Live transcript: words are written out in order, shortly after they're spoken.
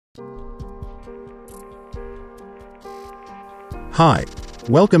Hi,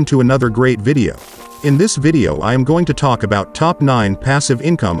 welcome to another great video. In this video I am going to talk about top 9 passive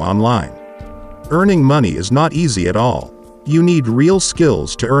income online. Earning money is not easy at all. You need real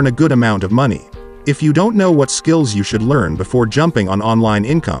skills to earn a good amount of money. If you don't know what skills you should learn before jumping on online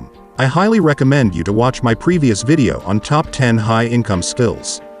income, I highly recommend you to watch my previous video on top 10 high income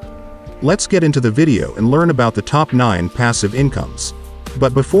skills. Let's get into the video and learn about the top 9 passive incomes.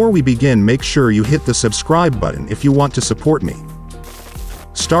 But before we begin, make sure you hit the subscribe button if you want to support me.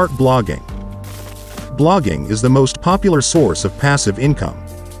 Start blogging. Blogging is the most popular source of passive income.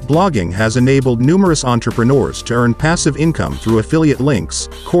 Blogging has enabled numerous entrepreneurs to earn passive income through affiliate links,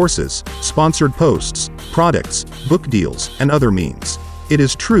 courses, sponsored posts, products, book deals, and other means. It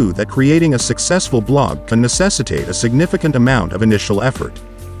is true that creating a successful blog can necessitate a significant amount of initial effort.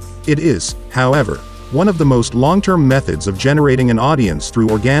 It is, however, one of the most long-term methods of generating an audience through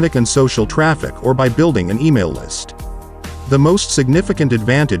organic and social traffic or by building an email list. The most significant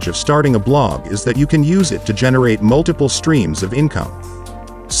advantage of starting a blog is that you can use it to generate multiple streams of income.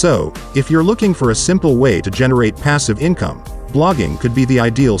 So, if you're looking for a simple way to generate passive income, blogging could be the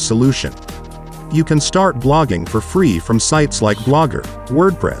ideal solution. You can start blogging for free from sites like Blogger,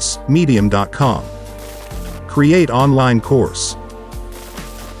 WordPress, Medium.com. Create online course.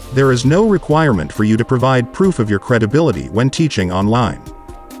 There is no requirement for you to provide proof of your credibility when teaching online.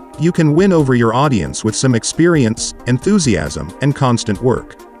 You can win over your audience with some experience, enthusiasm, and constant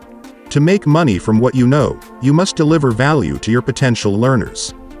work. To make money from what you know, you must deliver value to your potential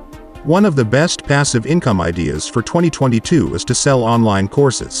learners. One of the best passive income ideas for 2022 is to sell online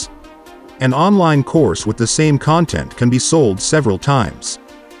courses. An online course with the same content can be sold several times.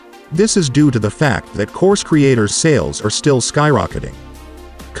 This is due to the fact that course creators' sales are still skyrocketing.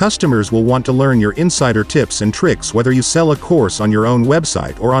 Customers will want to learn your insider tips and tricks whether you sell a course on your own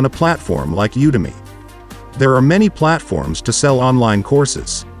website or on a platform like Udemy. There are many platforms to sell online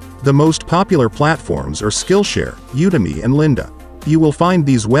courses. The most popular platforms are Skillshare, Udemy, and Lynda. You will find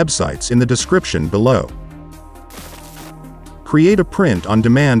these websites in the description below. Create a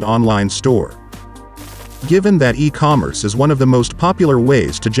print-on-demand online store. Given that e-commerce is one of the most popular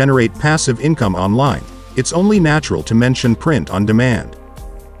ways to generate passive income online, it's only natural to mention print-on-demand.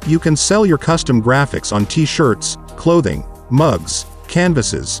 You can sell your custom graphics on t-shirts, clothing, mugs,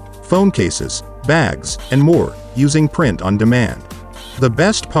 canvases, phone cases, bags, and more, using print-on-demand. The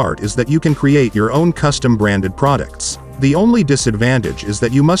best part is that you can create your own custom branded products. The only disadvantage is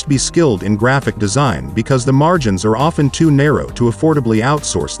that you must be skilled in graphic design because the margins are often too narrow to affordably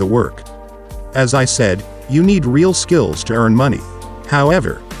outsource the work. As I said, you need real skills to earn money.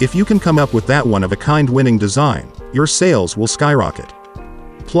 However, if you can come up with that one-of-a-kind winning design, your sales will skyrocket.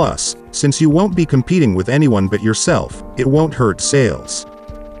 Plus, since you won't be competing with anyone but yourself, it won't hurt sales.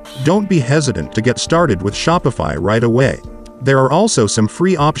 Don't be hesitant to get started with Shopify right away. There are also some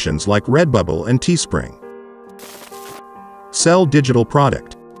free options like Redbubble and Teespring. Sell digital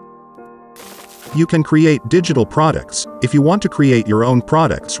product. You can create digital products if you want to create your own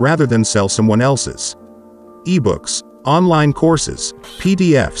products rather than sell someone else's. Ebooks, online courses,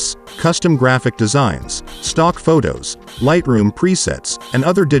 PDFs, custom graphic designs, stock photos, Lightroom presets, and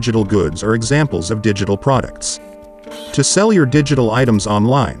other digital goods are examples of digital products. To sell your digital items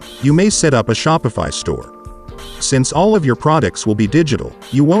online, you may set up a Shopify store. Since all of your products will be digital,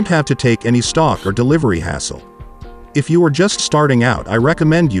 you won't have to take any stock or delivery hassle. If you are just starting out, I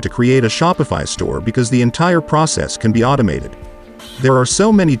recommend you to create a Shopify store because the entire process can be automated. There are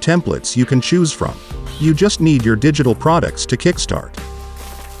so many templates you can choose from. You just need your digital products to kickstart.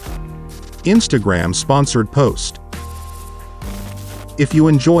 Instagram sponsored post. If you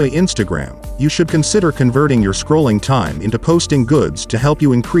enjoy Instagram, you should consider converting your scrolling time into posting goods to help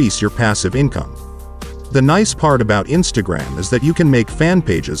you increase your passive income. The nice part about Instagram is that you can make fan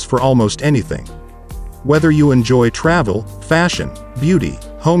pages for almost anything. Whether you enjoy travel, fashion, beauty,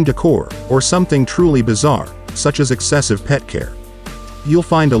 home decor, or something truly bizarre, such as excessive pet care, you'll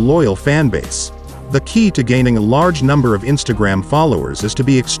find a loyal fan base. The key to gaining a large number of Instagram followers is to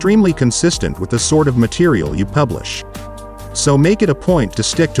be extremely consistent with the sort of material you publish. So make it a point to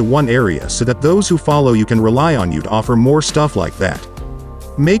stick to one area so that those who follow you can rely on you to offer more stuff like that.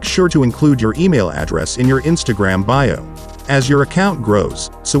 Make sure to include your email address in your Instagram bio. As your account grows,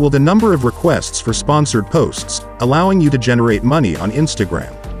 so will the number of requests for sponsored posts, allowing you to generate money on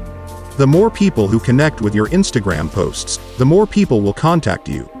Instagram. The more people who connect with your Instagram posts, the more people will contact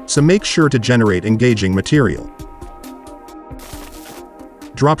you, so make sure to generate engaging material.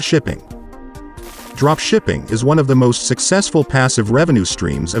 Dropshipping. Dropshipping is one of the most successful passive revenue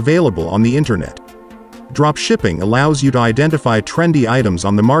streams available on the internet. Dropshipping allows you to identify trendy items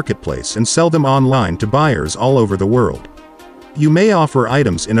on the marketplace and sell them online to buyers all over the world. You may offer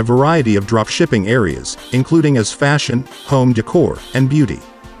items in a variety of dropshipping areas, including as fashion, home decor, and beauty.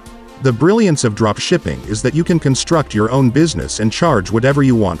 The brilliance of dropshipping is that you can construct your own business and charge whatever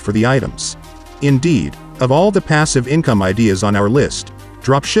you want for the items. Indeed, of all the passive income ideas on our list,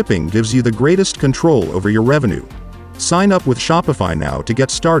 dropshipping gives you the greatest control over your revenue. Sign up with Shopify now to get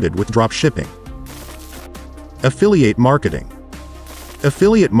started with dropshipping. Affiliate marketing.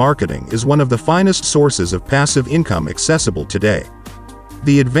 Affiliate marketing is one of the finest sources of passive income accessible today.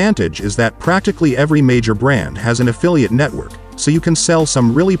 The advantage is that practically every major brand has an affiliate network, so you can sell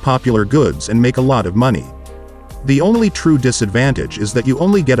some really popular goods and make a lot of money. The only true disadvantage is that you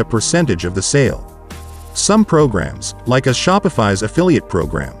only get a percentage of the sale. Some programs, like a Shopify's affiliate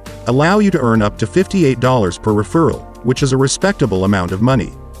program, allow you to earn up to $58 per referral, which is a respectable amount of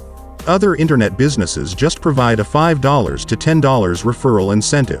money. Other internet businesses just provide a $5 to $10 referral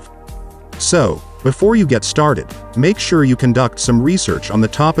incentive. So, before you get started, make sure you conduct some research on the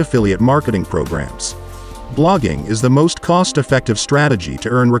top affiliate marketing programs. Blogging is the most cost-effective strategy to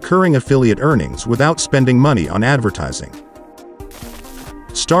earn recurring affiliate earnings without spending money on advertising.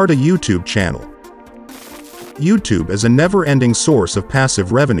 Start a YouTube channel. YouTube is a never-ending source of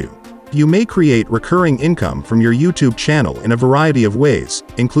passive revenue. You may create recurring income from your YouTube channel in a variety of ways,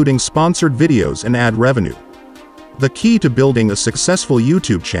 including sponsored videos and ad revenue. The key to building a successful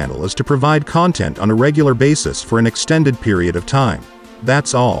YouTube channel is to provide content on a regular basis for an extended period of time.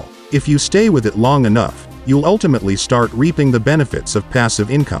 That's all. If you stay with it long enough, you'll ultimately start reaping the benefits of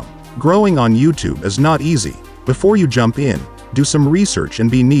passive income. Growing on YouTube is not easy. Before you jump in, do some research and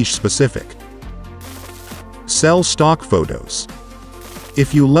be niche specific. Sell stock photos.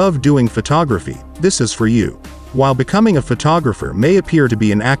 If you love doing photography, this is for you. While becoming a photographer may appear to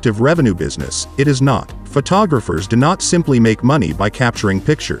be an active revenue business, it is not. Photographers do not simply make money by capturing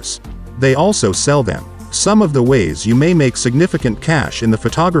pictures. They also sell them. Some of the ways you may make significant cash in the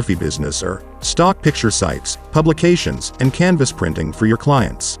photography business are stock picture sites, publications, and canvas printing for your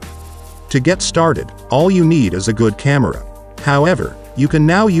clients. To get started, all you need is a good camera. However, you can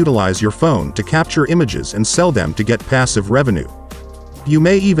now utilize your phone to capture images and sell them to get passive revenue. You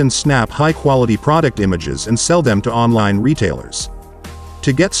may even snap high-quality product images and sell them to online retailers.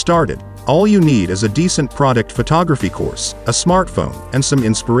 To get started, all you need is a decent product photography course, a smartphone, and some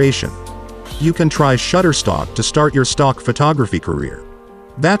inspiration. You can try Shutterstock to start your stock photography career.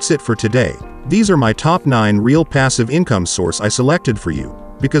 That's it for today. These are my top 9 real passive income source I selected for you,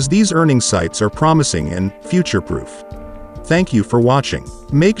 because these earning sites are promising and future-proof. Thank you for watching.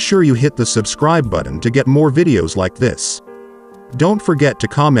 Make sure you hit the subscribe button to get more videos like this. Don't forget to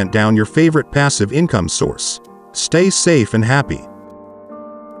comment down your favorite passive income source. Stay safe and happy.